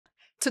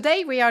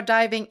Today we are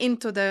diving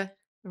into the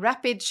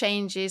rapid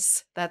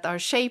changes that are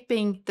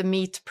shaping the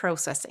meat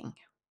processing.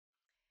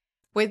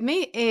 With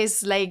me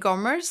is Lei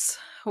Gommers,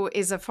 who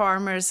is a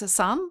farmer's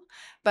son,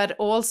 but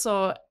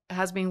also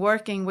has been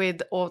working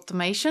with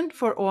automation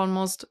for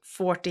almost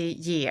 40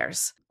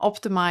 years,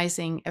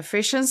 optimizing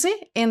efficiency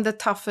in the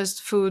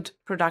toughest food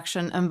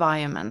production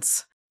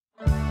environments.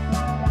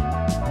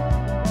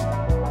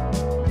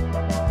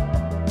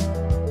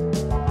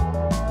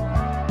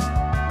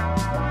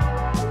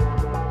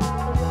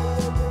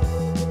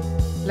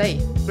 Lei,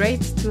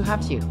 great to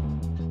have you.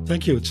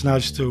 Thank you. It's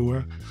nice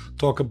to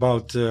talk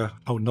about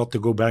how not to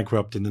go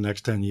bankrupt in the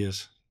next 10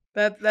 years.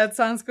 That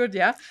sounds good,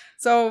 yeah.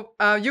 So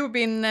you've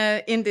been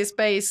in this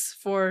space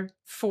for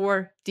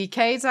 4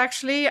 decades,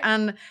 actually.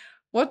 And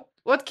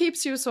what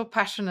keeps you so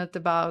passionate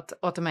about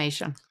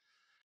automation?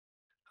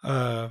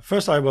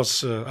 First, I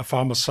was a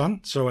farmer's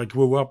son, so I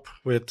grew up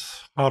with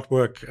hard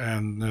work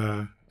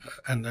and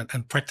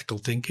practical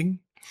thinking.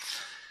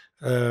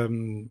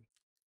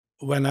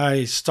 When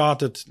I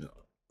started,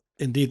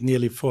 indeed,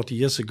 nearly 40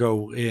 years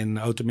ago in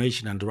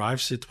automation and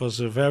drives, it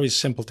was a very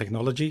simple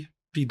technology,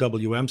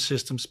 PWM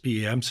systems,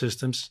 PAM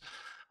systems,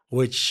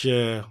 which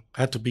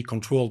had to be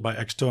controlled by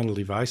external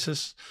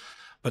devices.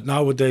 But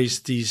nowadays,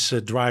 these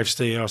drives,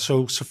 they are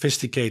so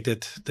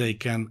sophisticated. They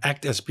can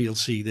act as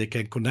PLC. They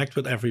can connect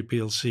with every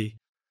PLC.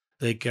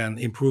 They can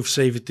improve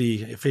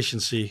safety,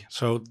 efficiency.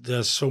 So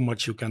there's so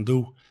much you can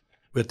do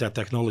with that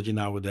technology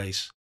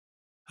nowadays.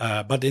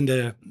 But in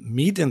the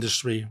meat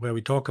industry, where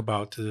we talk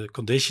about, the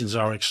conditions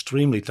are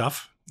extremely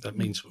tough. That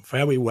means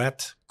very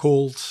wet,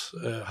 cold,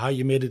 high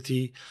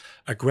humidity,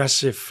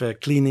 aggressive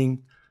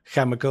cleaning,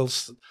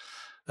 chemicals.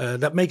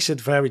 That makes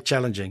it very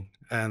challenging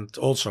and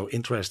also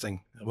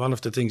interesting. One of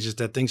the things is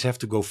that things have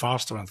to go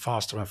faster and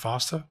faster and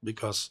faster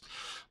because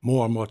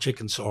more and more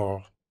chickens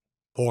or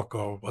pork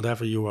or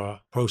whatever you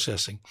are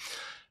processing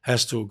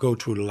has to go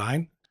through the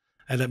line.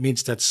 And that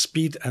means that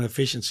speed and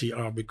efficiency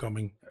are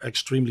becoming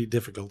extremely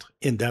difficult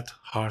in that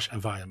harsh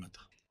environment.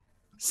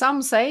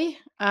 Some say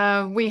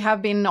we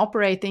have been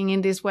operating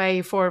in this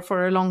way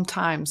for a long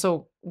time.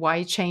 So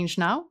why change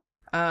now?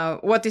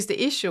 What is the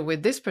issue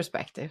with this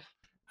perspective?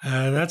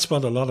 That's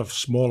what a lot of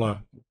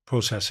smaller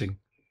processing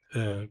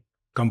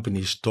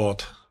companies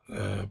thought.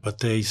 But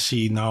they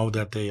see now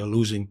that they are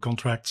losing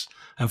contracts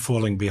and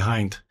falling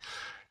behind.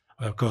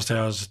 Because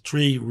there's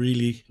 3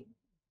 really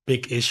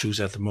big issues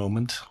at the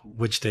moment,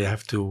 which they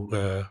have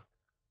to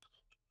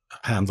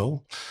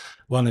handle.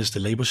 One is the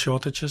labor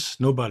shortages.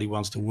 Nobody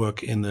wants to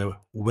work in a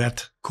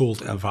wet,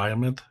 cold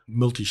environment,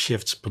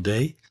 multi-shifts per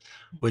day,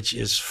 which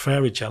is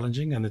very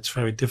challenging, and it's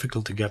very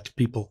difficult to get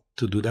people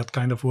to do that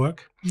kind of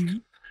work.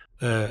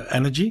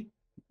 Energy.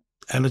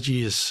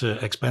 Energy is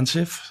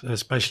expensive,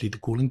 especially the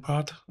cooling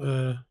part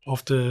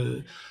of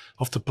the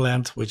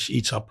plant, which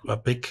eats up a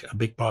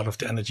big part of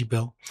the energy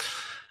bill.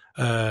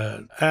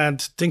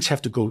 And things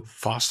have to go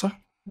faster.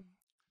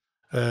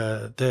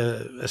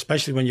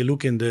 Especially when you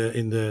look in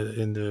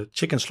the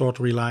chicken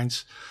slaughtery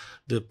lines,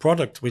 the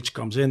product which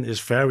comes in is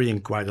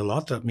varying quite a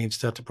lot. That means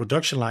that the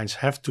production lines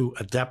have to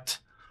adapt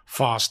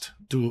fast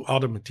to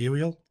other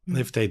material. And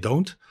if they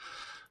don't,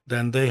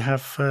 then they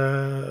have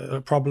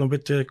a problem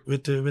with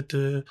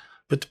the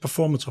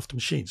performance of the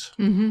machines.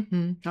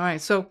 All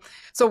right. So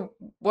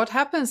what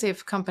happens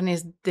if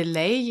companies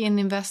delay in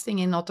investing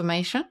in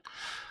automation?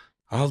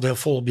 Well, they'll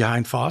fall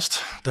behind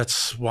fast.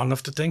 That's one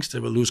of the things. They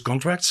will lose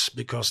contracts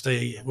because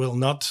they will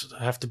not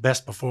have the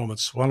best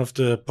performance. One of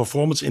the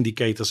performance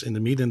indicators in the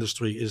meat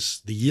industry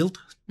is the yield.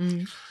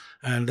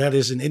 And that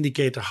is an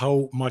indicator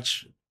how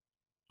much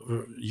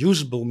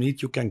usable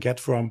meat you can get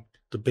from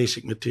the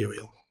basic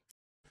material.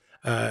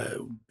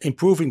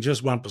 Improving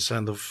just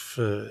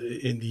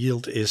 1% in the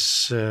yield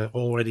is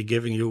already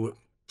giving you,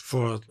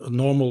 for a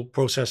normal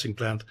processing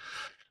plant,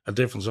 a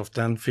difference of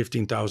 10,000,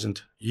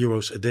 15,000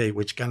 euros a day,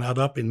 which can add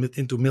up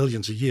into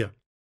millions a year.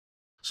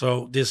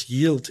 So this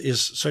yield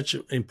is such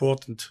an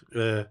important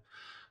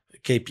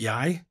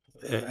KPI,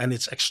 and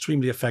it's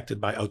extremely affected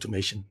by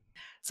automation.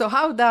 So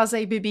how does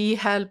ABB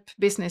help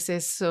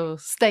businesses to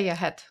stay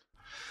ahead?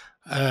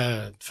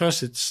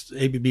 First,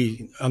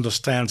 ABB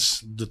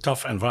understands the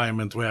tough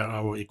environment where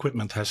our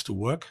equipment has to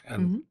work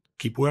and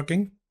keep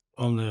working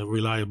on a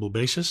reliable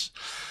basis.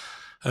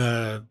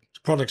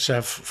 Products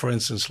have, for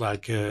instance,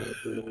 like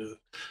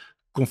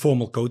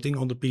conformal coating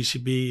on the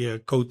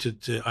PCB,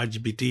 coated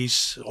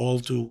IGBTs, all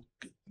to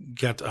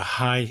get a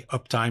high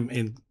uptime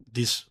in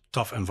this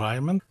tough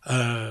environment.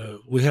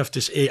 We have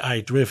this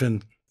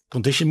AI-driven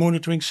condition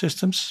monitoring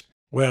systems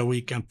where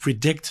we can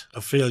predict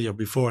a failure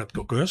before it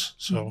occurs.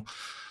 So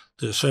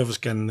the service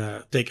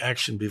can take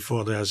action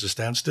before there's a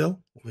standstill.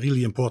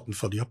 Really important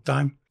for the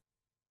uptime.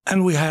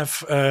 And we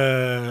have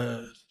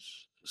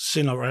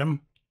SynRM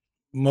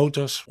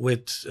motors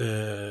with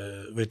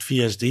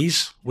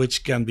VSDs,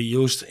 which can be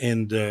used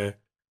in the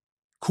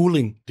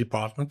cooling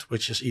department,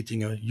 which is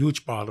eating a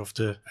huge part of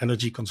the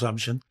energy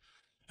consumption,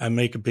 and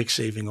make a big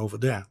saving over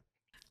there.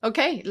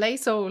 Okay, Lei,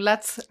 so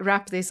let's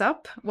wrap this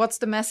up. What's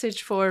the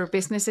message for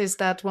businesses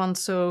that want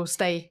to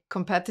stay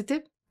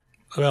competitive?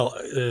 Well,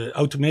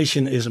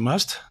 automation is a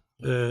must.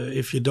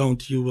 If you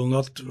don't, you will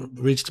not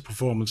reach the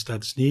performance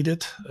that's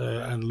needed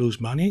and lose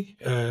money.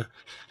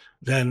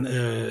 Then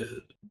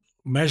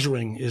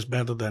measuring is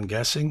better than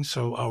guessing.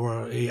 So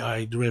our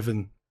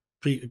AI-driven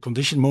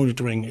condition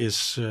monitoring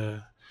is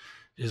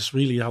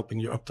really helping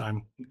your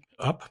uptime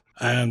up.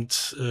 And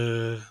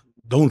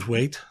don't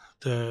wait.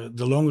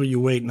 The longer you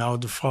wait now,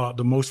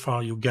 the most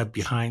far you get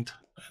behind.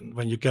 And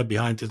when you get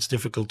behind, it's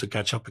difficult to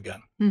catch up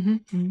again.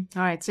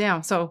 All right. So,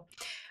 yeah. So,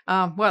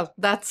 well,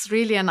 that's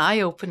really an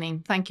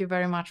eye-opening. Thank you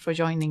very much for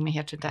joining me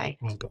here today.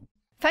 Welcome.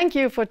 Thank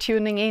you for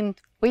tuning in.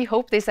 We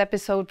hope this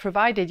episode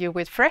provided you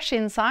with fresh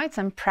insights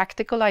and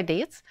practical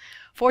ideas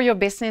for your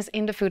business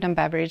in the food and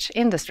beverage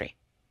industry.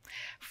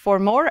 For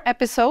more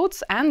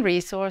episodes and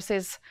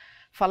resources,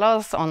 follow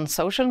us on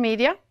social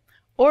media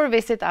or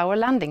visit our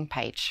landing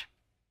page.